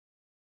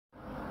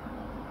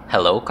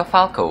Hello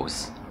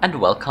Kafalcos,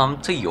 and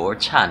welcome to your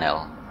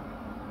channel.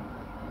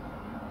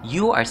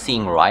 You are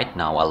seeing right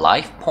now a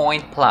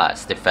lifePOINT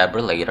PLUS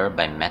Defibrillator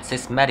by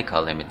METsis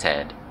Medikal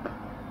Limited.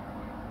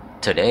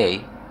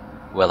 Today,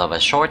 we'll have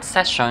a short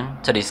session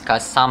to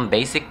discuss some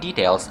basic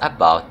details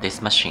about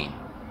this machine.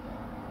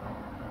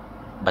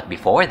 But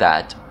before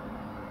that,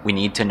 we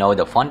need to know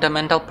the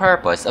fundamental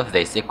purpose of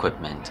this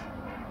equipment.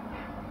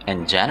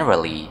 And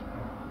generally,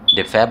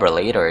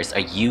 defibrillators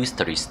are used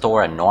to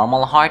restore a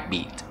normal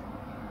heartbeat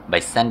by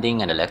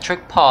sending an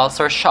electric pulse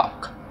or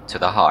shock to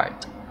the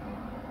heart.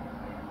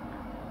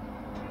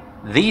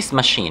 This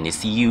machine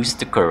is used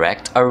to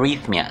correct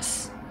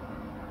arrhythmias,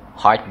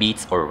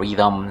 heartbeats or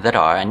rhythm that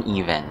are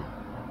uneven,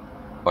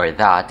 or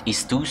that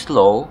is too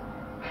slow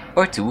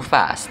or too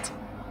fast.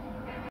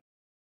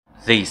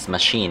 This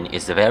machine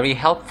is very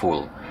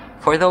helpful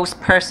for those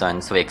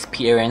persons who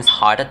experience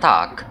heart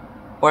attack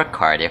or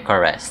cardiac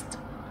arrest.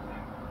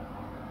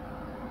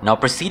 Now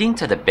proceeding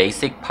to the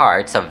basic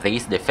parts of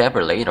this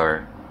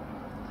defibrillator.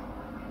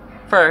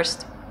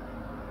 First,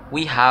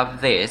 we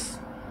have this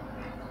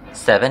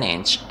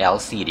 7-inch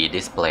LCD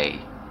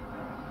display.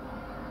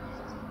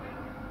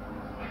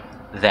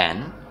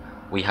 Then,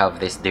 we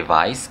have this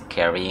device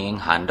carrying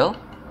handle.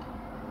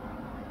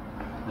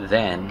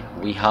 Then,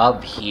 we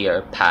have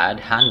here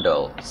pad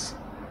handles.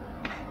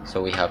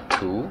 So we have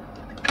two.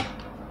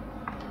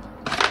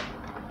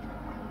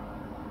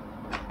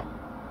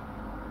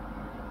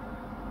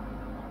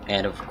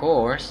 And of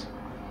course,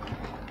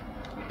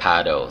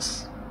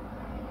 paddles.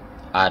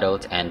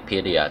 Adult and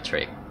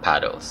pediatric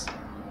paddles.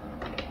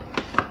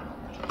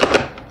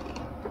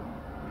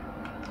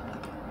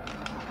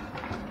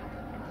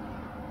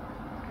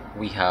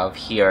 We have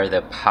here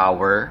the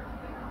power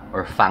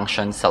or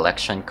function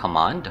selection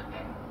command.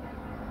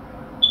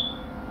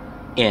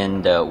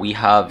 And we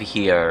have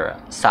here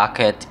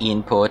socket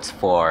inputs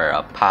for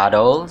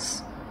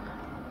paddles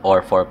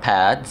or for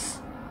pads.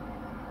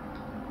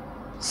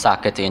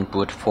 Socket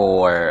input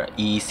for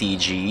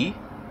ECG,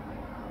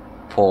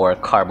 for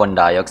carbon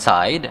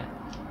dioxide,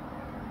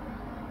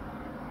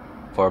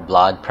 for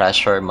blood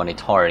pressure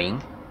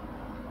monitoring,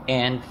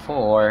 and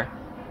for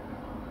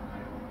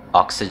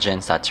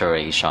oxygen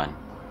saturation.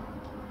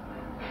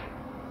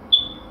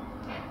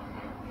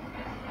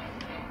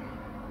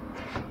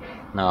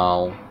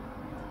 Now,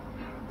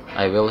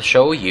 I will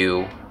show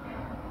you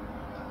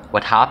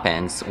what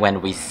happens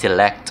when we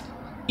select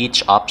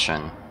each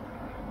option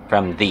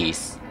from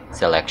these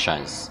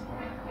selections.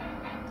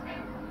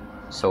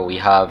 So we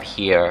have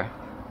here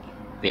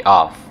the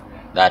off.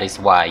 That is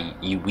why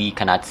we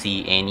cannot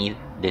see any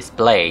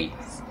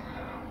displays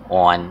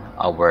on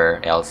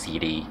our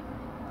LCD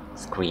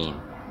screen.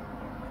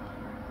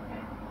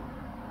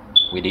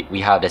 We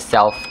have the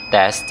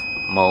self-test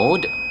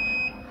mode.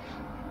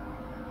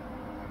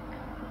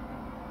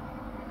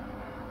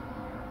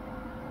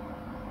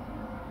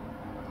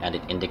 And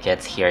it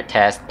indicates here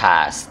test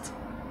passed.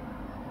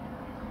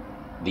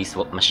 This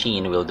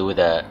machine will do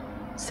the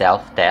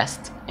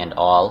self-test and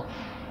all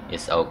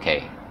is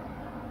okay.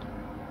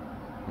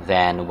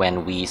 Then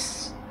when we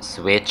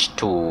switch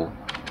to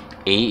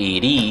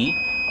AED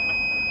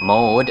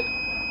mode,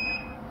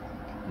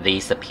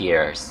 this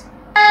appears.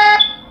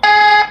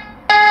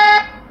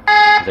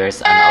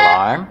 There's an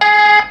alarm.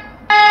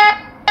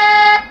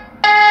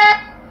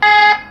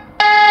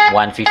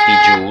 150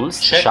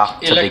 joules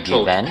shock to be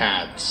given.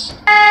 Pads.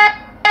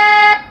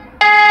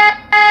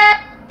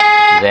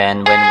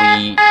 Then when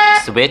we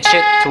switch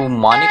it to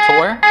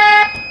monitor,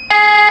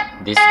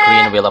 this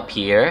screen will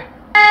appear.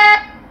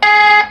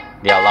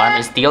 The alarm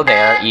is still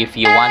there. If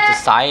you want to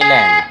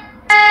silence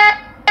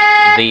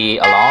the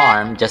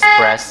alarm, just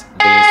press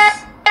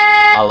this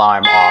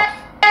alarm off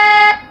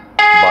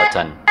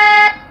button.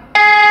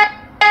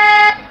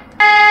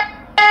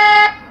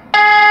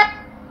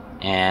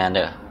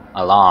 And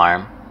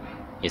alarm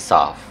is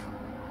off.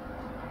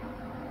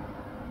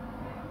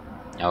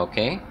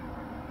 Okay.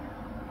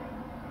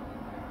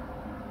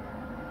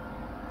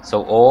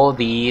 So all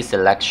these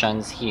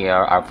selections here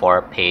are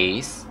for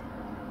pace.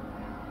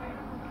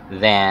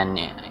 Then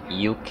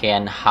you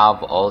can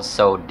have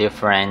also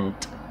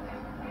different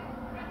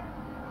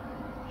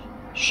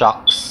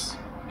shocks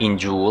in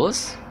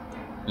joules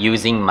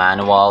using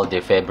manual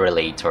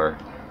defibrillator.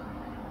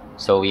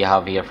 So we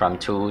have here from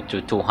 2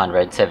 to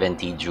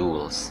 270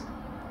 joules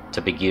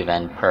to be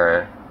given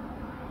per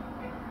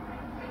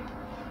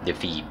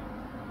defib.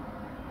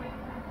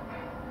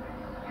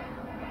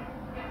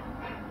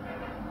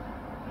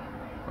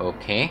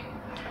 Okay.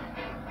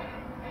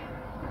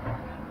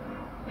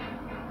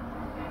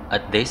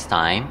 At this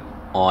time,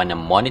 on a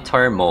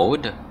monitor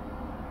mode,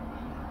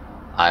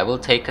 I will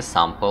take a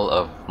sample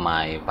of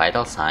my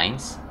vital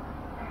signs.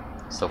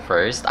 So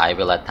first, I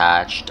will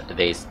attach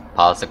this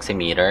pulse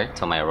oximeter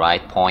to my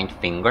right point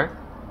finger.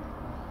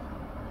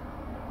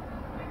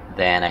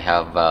 Then I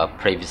have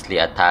previously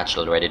attached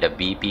already the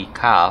BP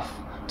cuff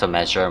to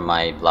measure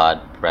my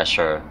blood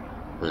pressure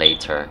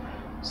later.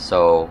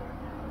 So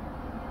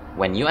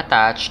when you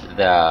attach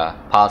the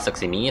pulse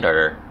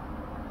oximeter,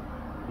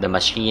 the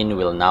machine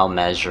will now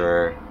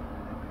measure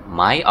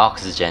my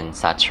oxygen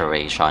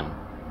saturation.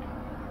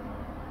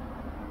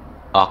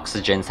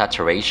 Oxygen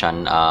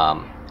saturation,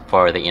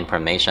 for the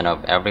information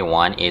of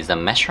everyone, is a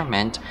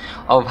measurement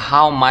of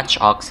how much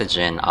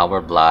oxygen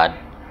our blood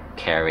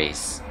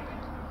carries.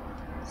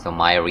 So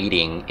my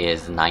reading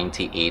is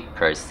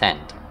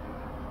 98%.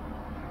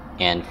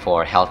 And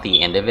for healthy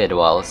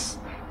individuals,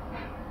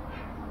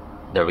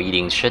 the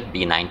reading should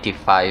be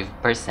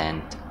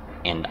 95%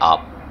 and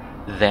up.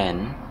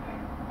 Then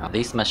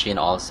this machine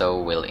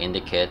also will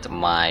indicate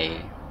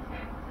my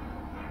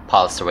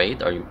pulse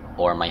rate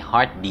or my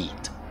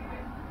heartbeat.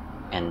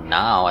 And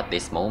now at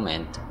this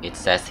moment it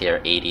says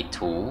here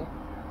 82.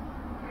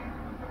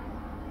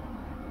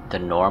 The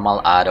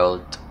normal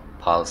adult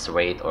pulse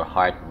rate or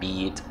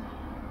heartbeat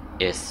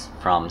is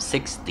from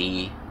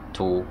 60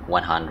 to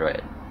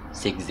 100.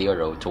 60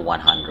 to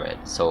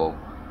 100. So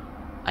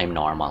I'm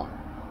normal.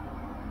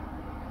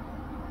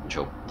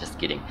 Joke, just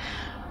kidding.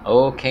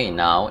 Okay,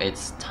 now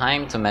it's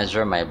time to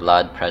measure my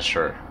blood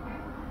pressure.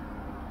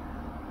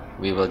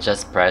 We will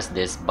just press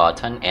this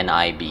button,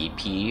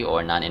 NIBP,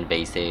 or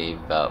non-invasive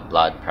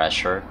blood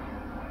pressure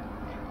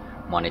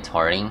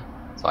monitoring.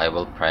 So I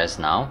will press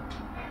now.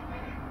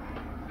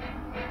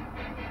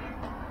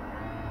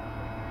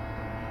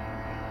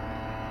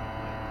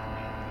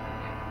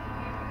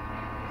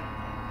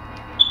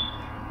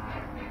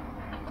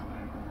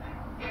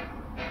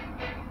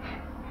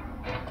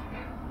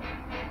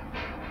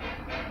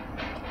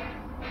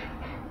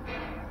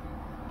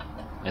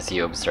 As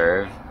you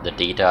observe, the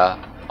data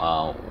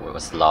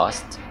was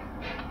lost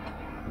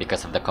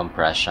because of the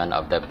compression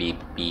of the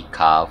BP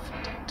cuff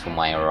to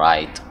my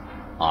right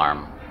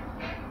arm,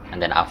 and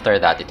then after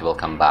that it will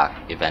come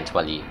back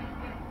eventually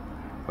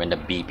when the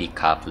BP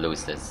cuff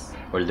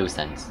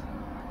loosens.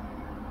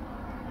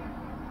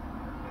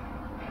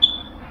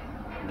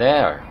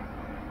 There,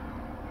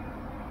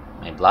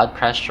 my blood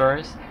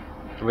pressure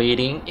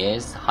reading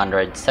is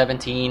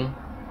 117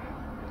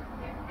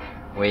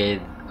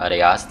 with a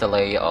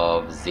diastole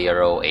of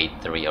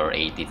 0.83 or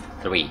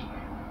 83.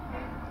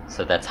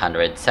 So that's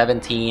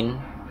 117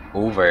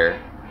 over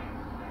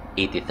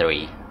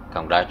 83.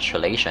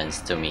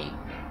 Congratulations to me.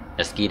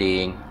 Just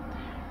kidding.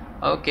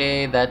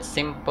 Okay, that's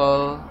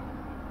simple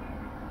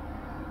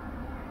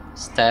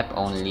step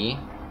only.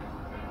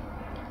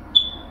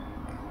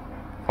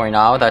 For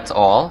now, that's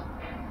all.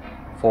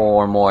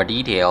 For more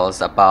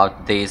details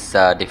about this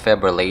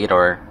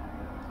defibrillator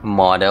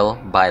model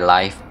by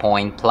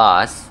lifePOINT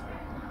Plus,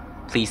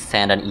 please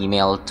send an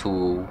email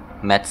to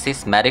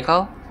METsis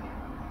Medikal.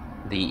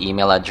 The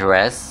email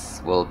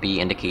address will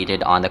be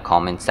indicated on the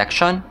comment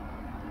section,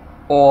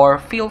 or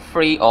feel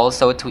free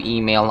also to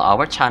email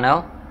our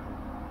channel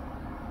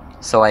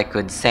so I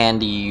could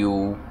send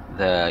you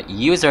the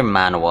user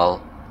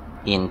manual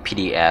in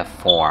PDF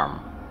form.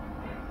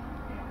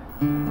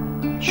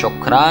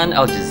 Shukran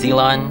al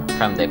Jazilan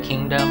from the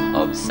Kingdom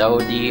of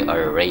Saudi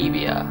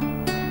Arabia.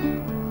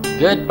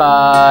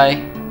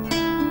 Goodbye.